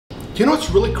You know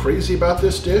what's really crazy about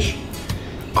this dish?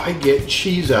 I get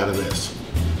cheese out of this.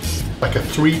 Like a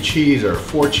 3 cheese or a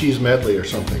 4 cheese medley or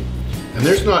something. And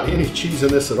there's not any cheese in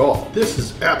this at all. This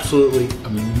is absolutely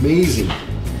amazing.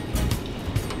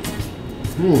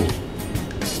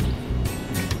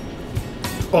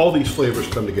 All these flavors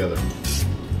come together.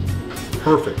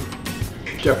 Perfect.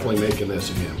 Definitely making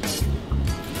this again.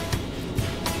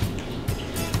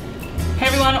 Hey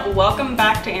everyone, welcome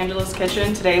back to Angela's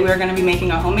Kitchen. Today we are going to be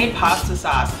making a homemade pasta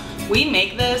sauce. We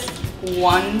make this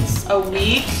once a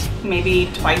week, maybe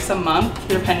twice a month,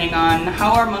 depending on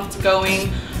how our month's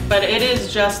going. But it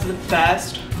is just the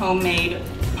best homemade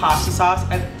pasta sauce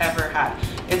I've ever had.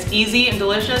 It's easy and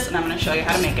delicious, and I'm going to show you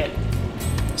how to make it.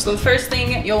 So the first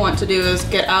thing you'll want to do is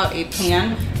get out a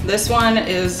pan. This one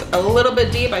is a little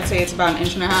bit deep. I'd say it's about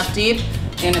 1.5 inches deep,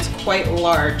 and it's quite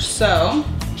large. So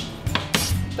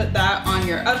put that on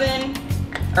your oven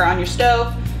or on your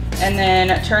stove, and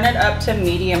then turn it up to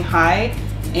medium high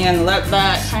and let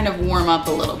that kind of warm up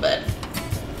a little bit.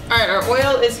 All right, our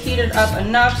oil is heated up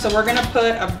enough, so we're gonna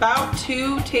put about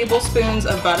 2 tablespoons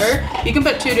of butter. You can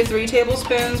put 2 to 3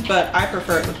 tablespoons, but I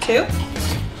prefer it with 2.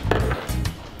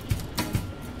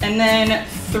 And then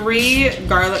 3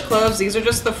 garlic cloves. These are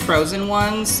just the frozen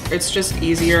ones. It's just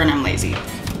easier and I'm lazy.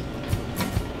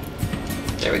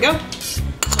 There we go.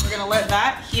 So we're gonna let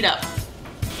that heat up.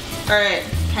 All right,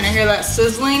 can I hear that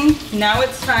sizzling? Now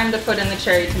it's time to put in the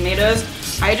cherry tomatoes.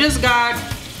 I just got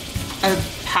a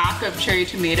pack of cherry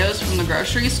tomatoes from the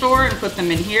grocery store and put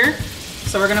them in here.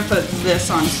 So we're gonna put this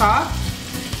on top.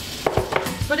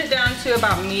 Put it down to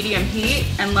about medium heat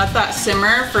and let that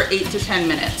simmer for 8 to 10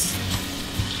 minutes.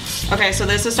 Okay, so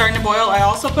this is starting to boil. I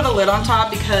also put a lid on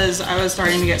top because I was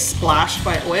starting to get splashed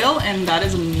by oil, and that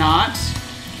is not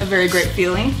a very great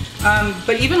feeling.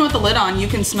 But even with the lid on, you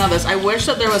can smell this. I wish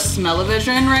that there was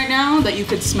smell-o-vision right now that you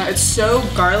could smell. It's so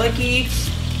garlicky,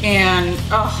 and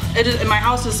my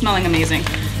house is smelling amazing.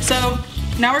 So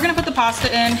now we're gonna put the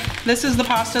pasta in. This is the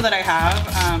pasta that I have.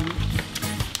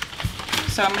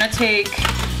 So I'm gonna take,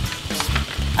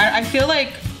 I feel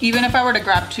like even if I were to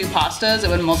grab 2 pastas, it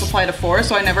would multiply to 4,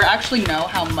 so I never actually know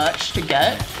how much to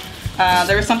get.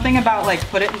 There was something about like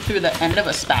put it through the end of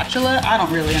a spatula. I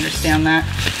don't really understand that.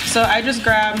 So I just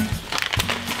grabbed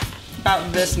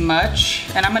about this much,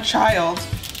 and I'm a child,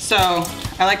 so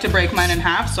I like to break mine in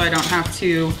half so I don't have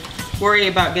to worry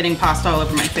about getting pasta all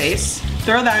over my face.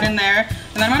 Throw that in there,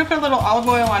 and then I'm gonna put a little olive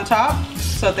oil on top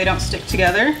so that they don't stick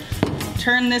together.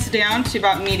 Turn this down to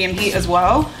about medium heat as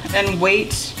well, and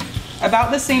wait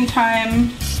about the same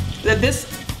time that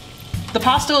the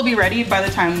pasta will be ready by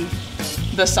the time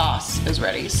the sauce is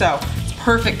ready. So it's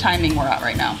perfect timing we're at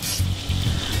right now.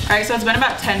 All right, so it's been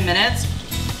about 10 minutes.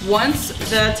 Once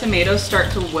the tomatoes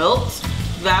start to wilt,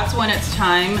 that's when it's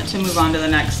time to move on to the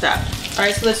next step. All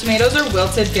right, so the tomatoes are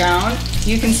wilted down.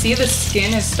 You can see the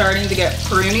skin is starting to get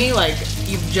pruny, like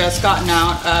you've just gotten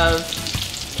out of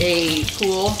a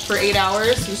pool for 8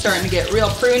 hours. You're starting to get real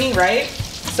pruny, right?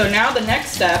 So now the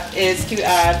next step is to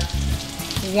add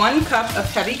 1 cup of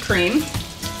heavy cream.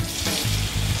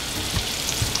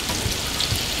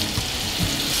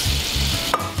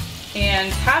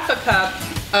 And half a cup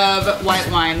of white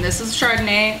wine. This is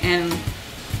Chardonnay, and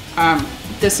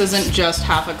this isn't just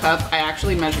half a cup. I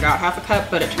actually measured out half a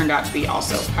cup, but it turned out to be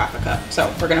also half a cup.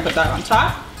 So we're gonna put that on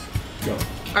top. Go.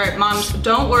 All right, moms,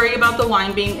 don't worry about the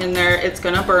wine being in there. It's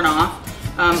gonna burn off.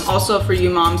 Also for you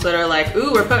moms that are like,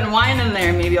 ooh, we're putting wine in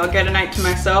there, maybe I'll get a night to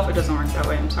myself. It doesn't work that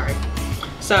way, I'm sorry.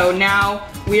 So now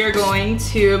we are going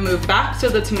to move back to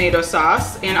the tomato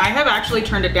sauce, and I have actually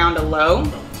turned it down to low.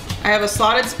 I have a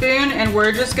slotted spoon, and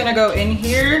we're just gonna go in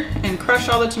here and crush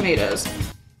all the tomatoes.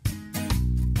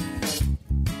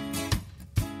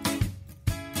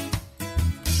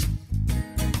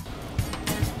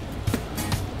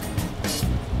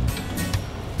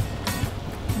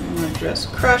 And we're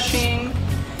just crushing.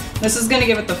 This is gonna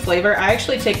give it the flavor. I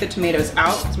actually take the tomatoes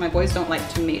out because my boys don't like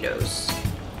tomatoes.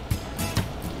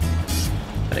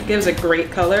 But it gives a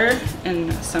great color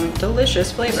and some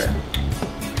delicious flavor.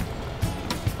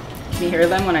 Can you hear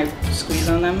them when I squeeze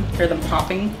on them? Hear them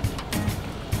popping?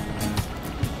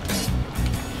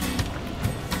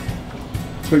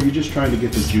 So you're just trying to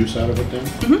get the juice out of it then?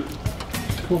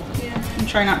 Mm-hmm. Cool. Yeah, and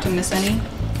try not to miss any.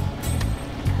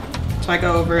 So I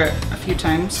go over it a few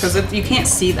times because you can't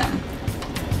see them.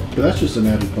 But that's just an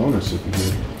added bonus if you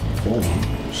get full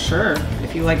on. Sure,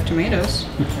 if you like tomatoes.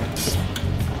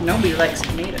 Nobody likes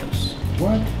tomatoes.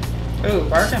 What? Oh,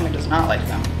 our family does not like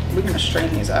them. We're gonna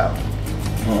strain these out.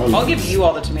 Oh, I'll give you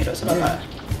all the tomatoes. How about that?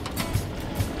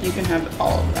 You can have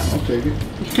all of them. I'll take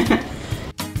it.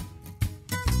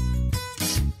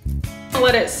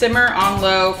 gonna let it simmer on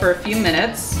low for a few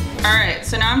minutes. All right,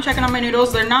 so now I'm checking on my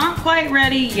noodles. They're not quite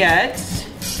ready yet.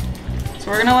 So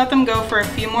we're gonna let them go for a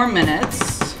few more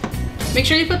minutes. Make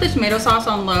sure you put the tomato sauce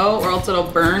on low or else it'll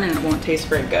burn and it won't taste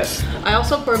very good. I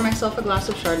also poured myself a glass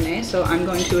of Chardonnay, so I'm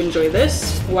going to enjoy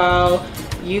this while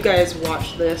you guys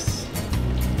watch this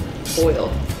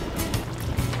boil.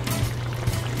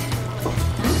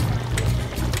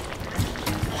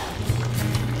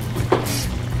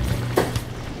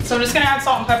 So I'm just gonna add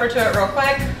salt and pepper to it real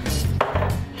quick.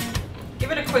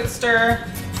 Give it a quick stir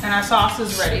and our sauce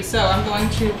is ready. So I'm going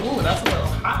to, ooh, that's a little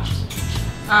hot.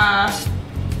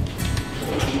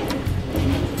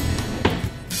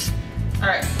 All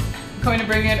right, I'm going to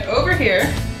bring it over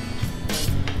here.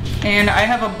 And I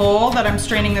have a bowl that I'm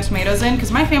straining the tomatoes in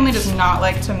because my family does not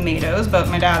like tomatoes, but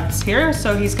my dad's here,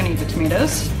 so he's gonna eat the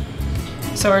tomatoes.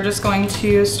 So we're just going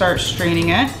to start straining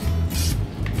it.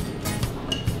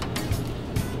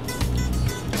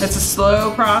 It's a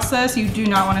slow process. You do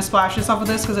not want to splash this off of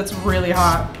this because it's really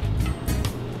hot.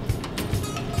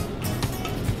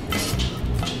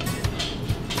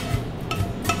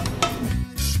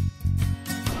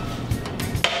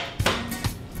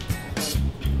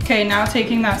 Okay, now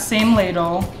taking that same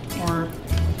ladle, or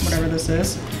whatever this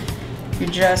is, you're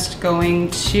just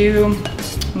going to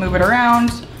move it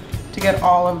around to get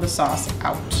all of the sauce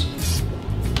out.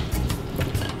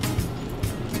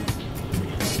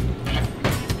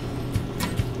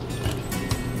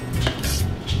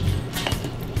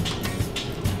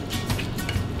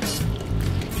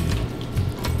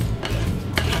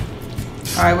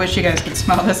 Oh, I wish you guys could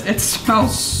smell this. It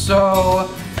smells so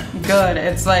good.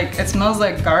 It's like, it smells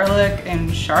like garlic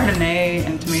and Chardonnay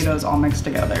and tomatoes all mixed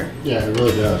together. Yeah, it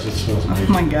really does. It smells amazing.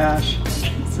 Oh my gosh,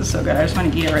 this is so good. I just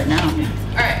want to eat it right now.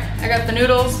 All right, I got the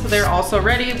noodles. They're also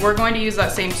ready. We're going to use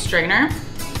that same strainer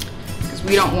because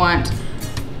we don't want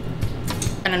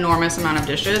an enormous amount of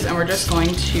dishes, and we're just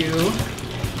going to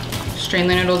strain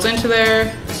the noodles into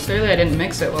there. Clearly I didn't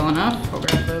mix it well enough. I'll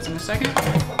grab those in a second.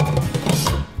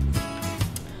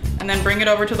 And then bring it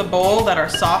over to the bowl that our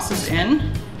sauce is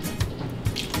in.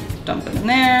 Dump it in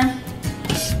there.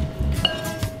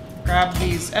 Grab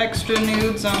these extra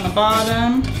noodles on the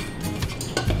bottom.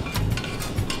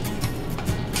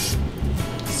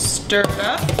 Stir it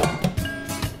up.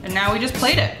 And now we just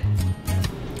plate it.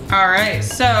 All right,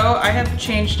 so I have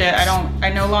changed it. I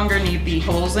no longer need the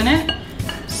holes in it.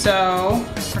 So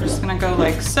we're just gonna go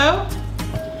like so.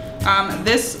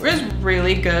 This is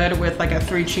really good with like a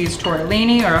 3-cheese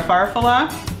tortellini or a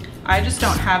farfalle. I just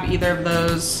don't have either of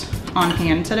those on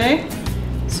hand today.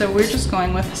 So we're just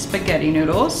going with spaghetti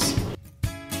noodles.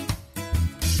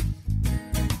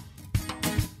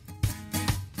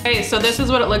 Okay, so this is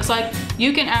what it looks like.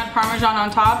 You can add Parmesan on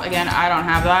top. Again, I don't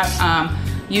have that.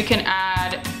 You can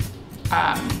add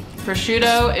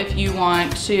prosciutto if you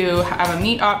want to have a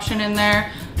meat option in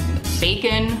there.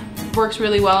 Bacon works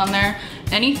really well in there.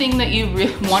 Anything that you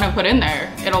really want to put in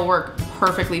there, it'll work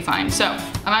perfectly fine. So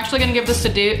I'm actually gonna give this to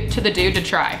the dude to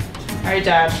try. All right,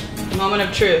 Dad, the moment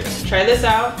of truth. Try this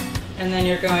out, and then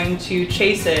you're going to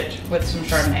chase it with some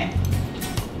Chardonnay.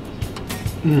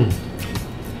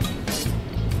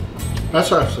 That's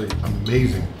actually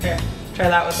amazing. Here, try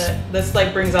that with it. This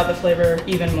like brings out the flavor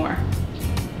even more.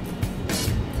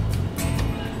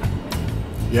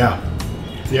 Yeah.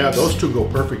 Yeah, those two go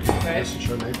perfect. Okay. This and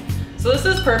Chardonnay. So this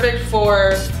is perfect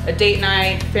for a date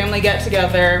night, family get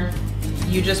together.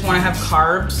 You just want to have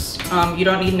carbs. You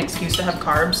don't need an excuse to have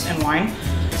carbs and wine.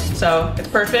 So it's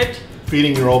perfect.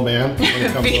 Feeding your old man when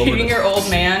it comes over. Feeding your old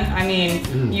man. I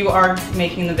mean, you are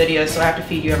making the video, so I have to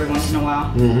feed you every once in a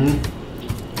while.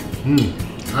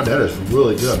 God, that is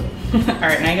really good. All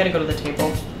right, now you gotta go to the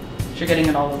table. You're getting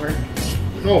it all over.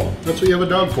 Oh, that's what you have a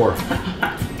dog for. All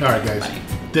right, guys. Funny.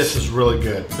 This is really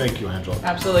good. Thank you, Angela.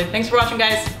 Absolutely. Thanks for watching,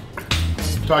 guys.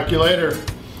 Talk to you later.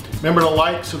 Remember to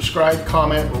like, subscribe,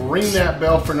 comment, ring that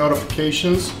bell for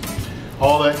notifications,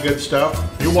 all that good stuff.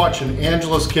 You're watching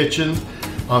Angela's Kitchen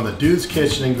on the Dude's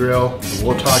Kitchen and Grill. And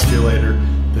we'll talk to you later.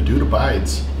 The Dude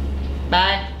abides.